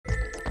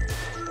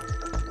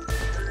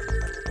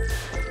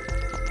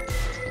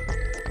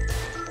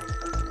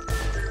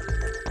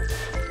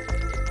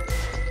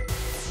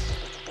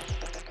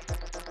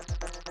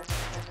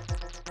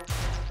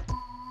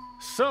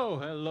So,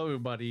 hello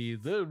everybody.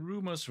 The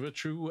rumors were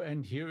true,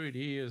 and here it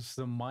is,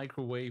 the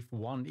Microwave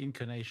 1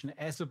 incarnation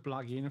as a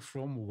plugin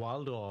from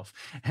Waldorf.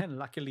 And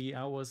luckily,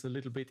 I was a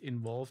little bit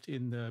involved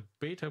in the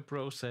beta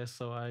process,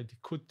 so I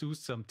could do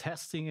some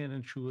testing and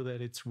ensure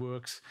that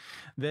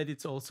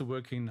it's also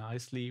working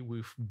nicely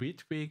with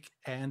Bitwig.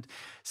 And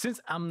since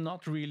I'm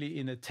not really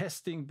in a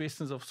testing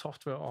business of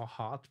software or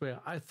hardware,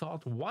 I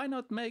thought, why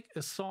not make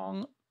a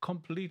song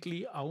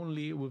completely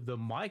only with the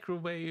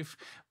Microwave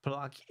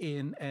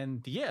plug-in?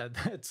 And yeah,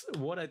 that's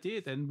what I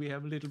did, and we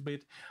have a little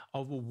bit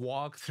of a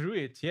walk through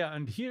it. Yeah,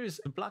 and here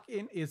is the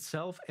plug-in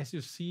itself. As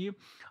you see,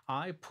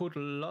 I put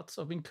lots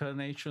of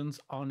incarnations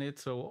on it,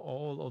 so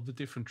all of the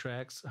different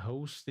tracks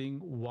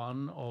hosting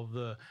one of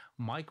the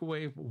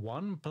Microwave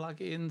 1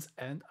 plugins,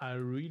 and I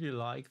really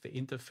like the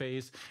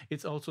interface.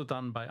 It's also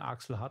done by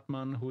Axel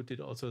Hartmann, who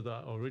did also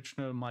the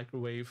original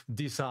Microwave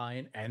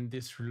design, and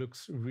this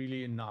looks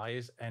really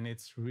nice and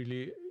it's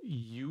really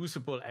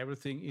usable.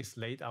 Everything is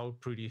laid out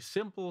pretty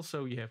simple.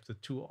 So you have the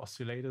two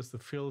oscillators, the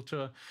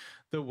filter,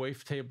 the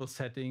wavetable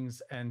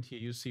settings, and here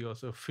you see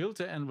also a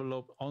filter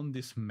envelope on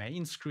this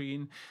main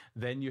screen.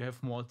 Then you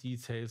have more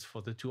details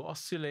for the two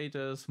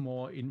oscillators,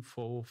 more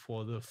info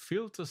for the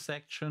filter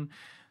section,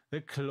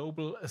 the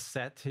global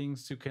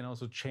settings. You can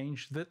also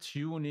change the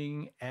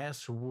tuning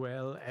as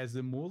well as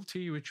the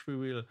multi, which we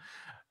will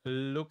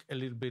look a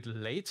little bit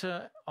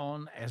later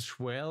on as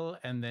well.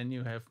 And then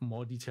you have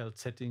more detailed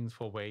settings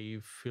for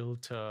wave,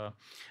 filter,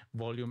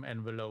 volume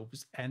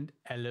envelopes, and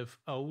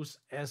LFOs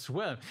as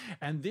well.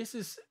 And this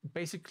is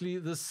basically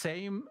the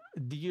same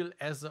deal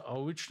as the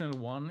original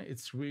one.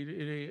 It's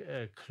really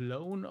a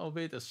clone of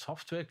it, a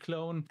software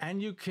clone,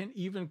 and you can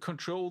even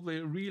control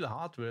the real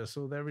hardware.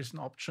 So there is an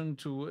option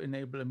to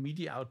enable a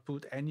MIDI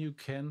output, and you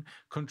can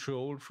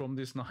control from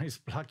this nice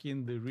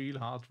plugin the real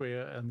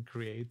hardware and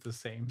create the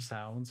same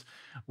sounds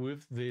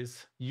with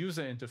this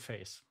user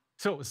interface.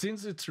 So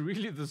since it's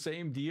really the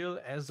same deal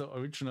as the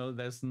original,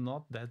 there's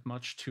not that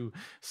much to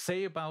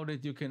say about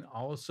it. You can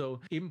also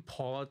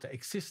import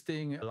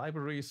existing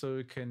libraries, so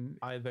you can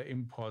either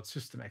import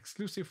system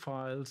exclusive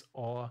files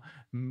or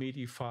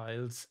MIDI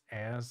files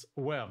as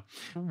well.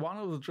 One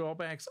of the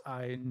drawbacks,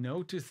 I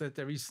noticed that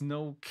there is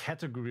no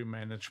category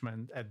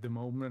management at the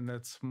moment.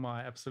 That's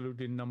my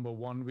absolutely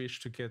 #1 wish,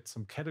 to get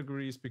some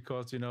categories,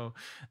 because, you know,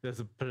 there's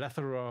a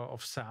plethora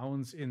of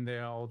sounds in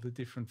there, all the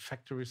different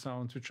factory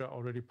sounds which are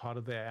already part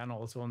of there. And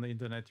also on the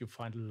internet, you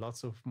find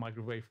lots of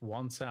Microwave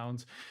 1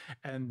 sounds,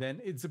 and then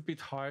it's a bit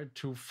hard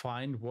to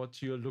find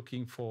what you're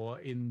looking for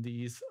in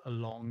these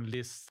long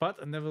lists.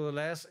 But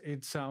nevertheless,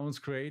 it sounds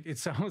great. It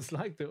sounds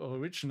like the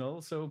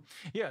original. So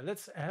yeah,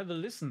 let's have a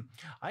listen.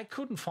 I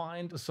couldn't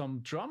find some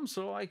drums,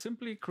 so I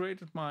simply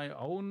created my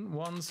own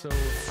one. So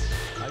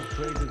I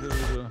created a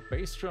little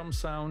bass drum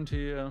sound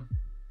here,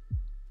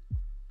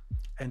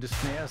 and a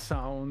snare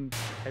sound,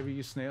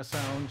 heavy snare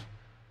sound.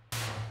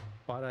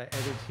 But I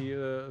added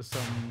here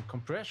some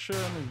compression,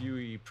 a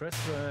UE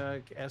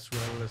presswork, as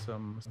well as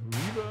some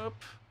reverb.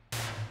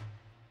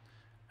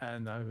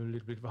 And I have a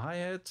little bit of a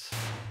hi-hat.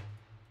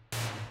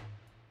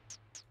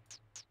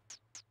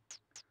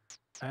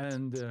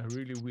 And a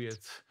really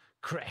weird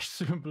crash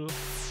cymbal,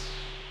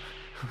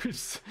 which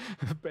is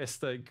the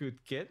best I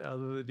could get out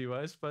of the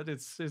device, but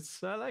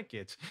I like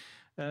it.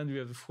 And we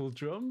have the full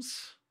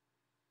drums.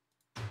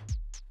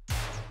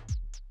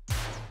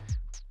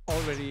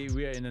 Already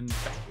we are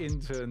back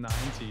into the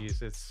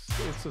 90s.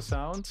 It's a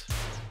sound.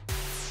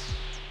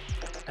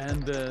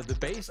 And the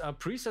bass are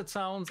preset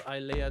sounds. I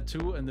layer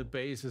 2, and the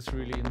bass is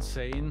really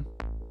insane.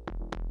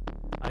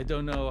 I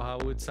don't know how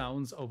it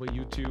sounds over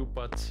YouTube,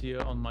 but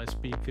here on my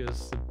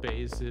speakers, the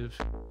bass is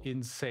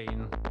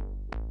insane.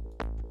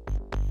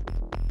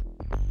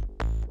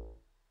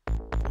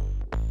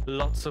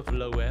 Lots of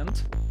low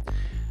end.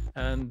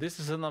 And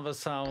this is another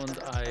sound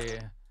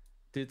I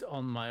did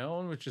on my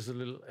own, which is a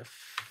little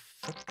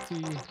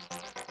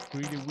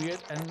really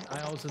weird. And I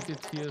also did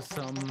here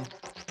some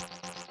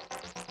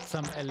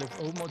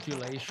LFO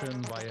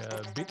modulation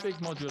via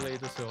Bitwig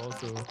modulator. So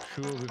also,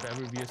 sure, with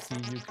every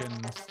VST you can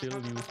still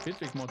use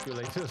Bitwig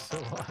modulator. So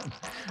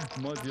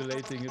I'm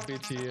modulating a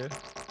bit here,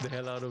 the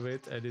hell out of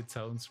it, and it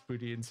sounds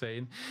pretty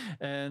insane.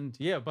 And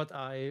yeah, but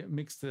I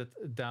mixed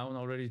it down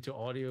already to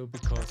audio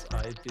because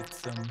I did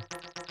some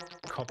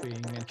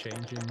copying and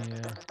changing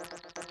here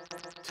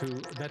to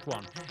that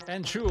one.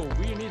 And sure,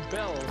 we need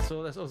bells,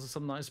 so there's also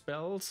some nice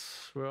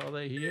bells. Where are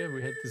they? Here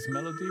we had this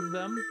melody with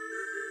them,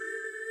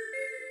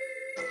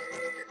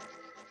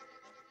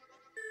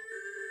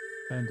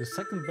 and the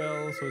second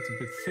bell, so it's a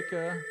bit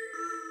thicker,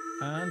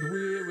 and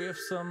we have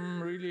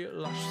some really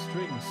lush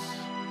strings.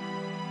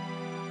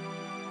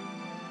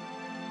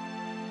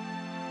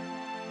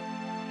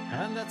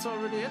 And that's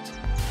already it.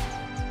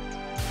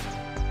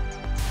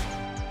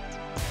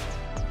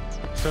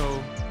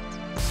 So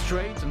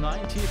straight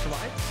 90s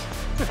vibes,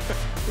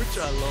 which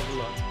I love a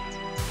lot.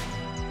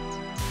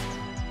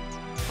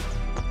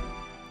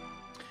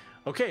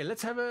 Okay,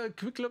 let's have a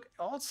quick look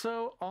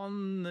also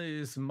on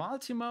this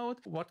multi-mode.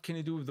 What can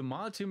you do with the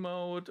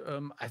multi-mode?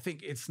 I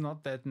think it's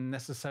not that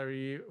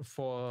necessary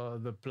for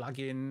the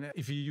plugin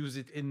if you use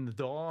it in the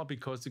DAW,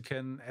 because you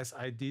can, as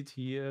I did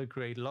here,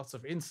 create lots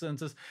of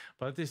instances.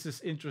 But this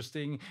is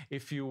interesting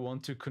if you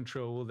want to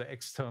control the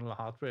external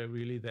hardware,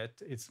 really,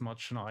 that it's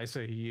much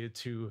nicer here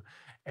to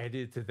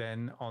edit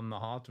then on the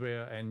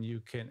hardware, and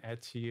you can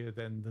add here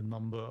then the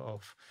number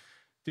of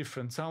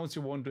different sounds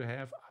you want to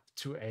have, up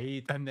to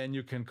 8, and then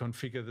you can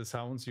configure the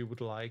sounds you would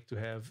like to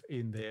have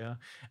in there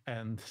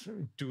and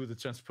do the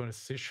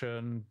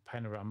transposition,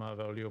 panorama,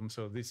 volume.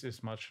 So this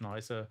is much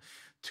nicer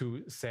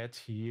to set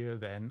here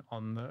than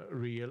on the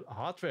real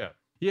hardware.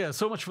 Yeah,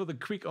 so much for the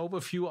quick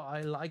overview.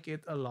 I like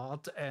it a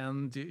lot,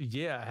 and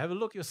yeah, have a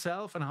look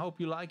yourself, and I hope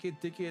you like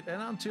it, dig it,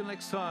 and until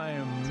next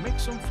time, make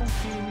some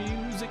funky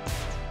music.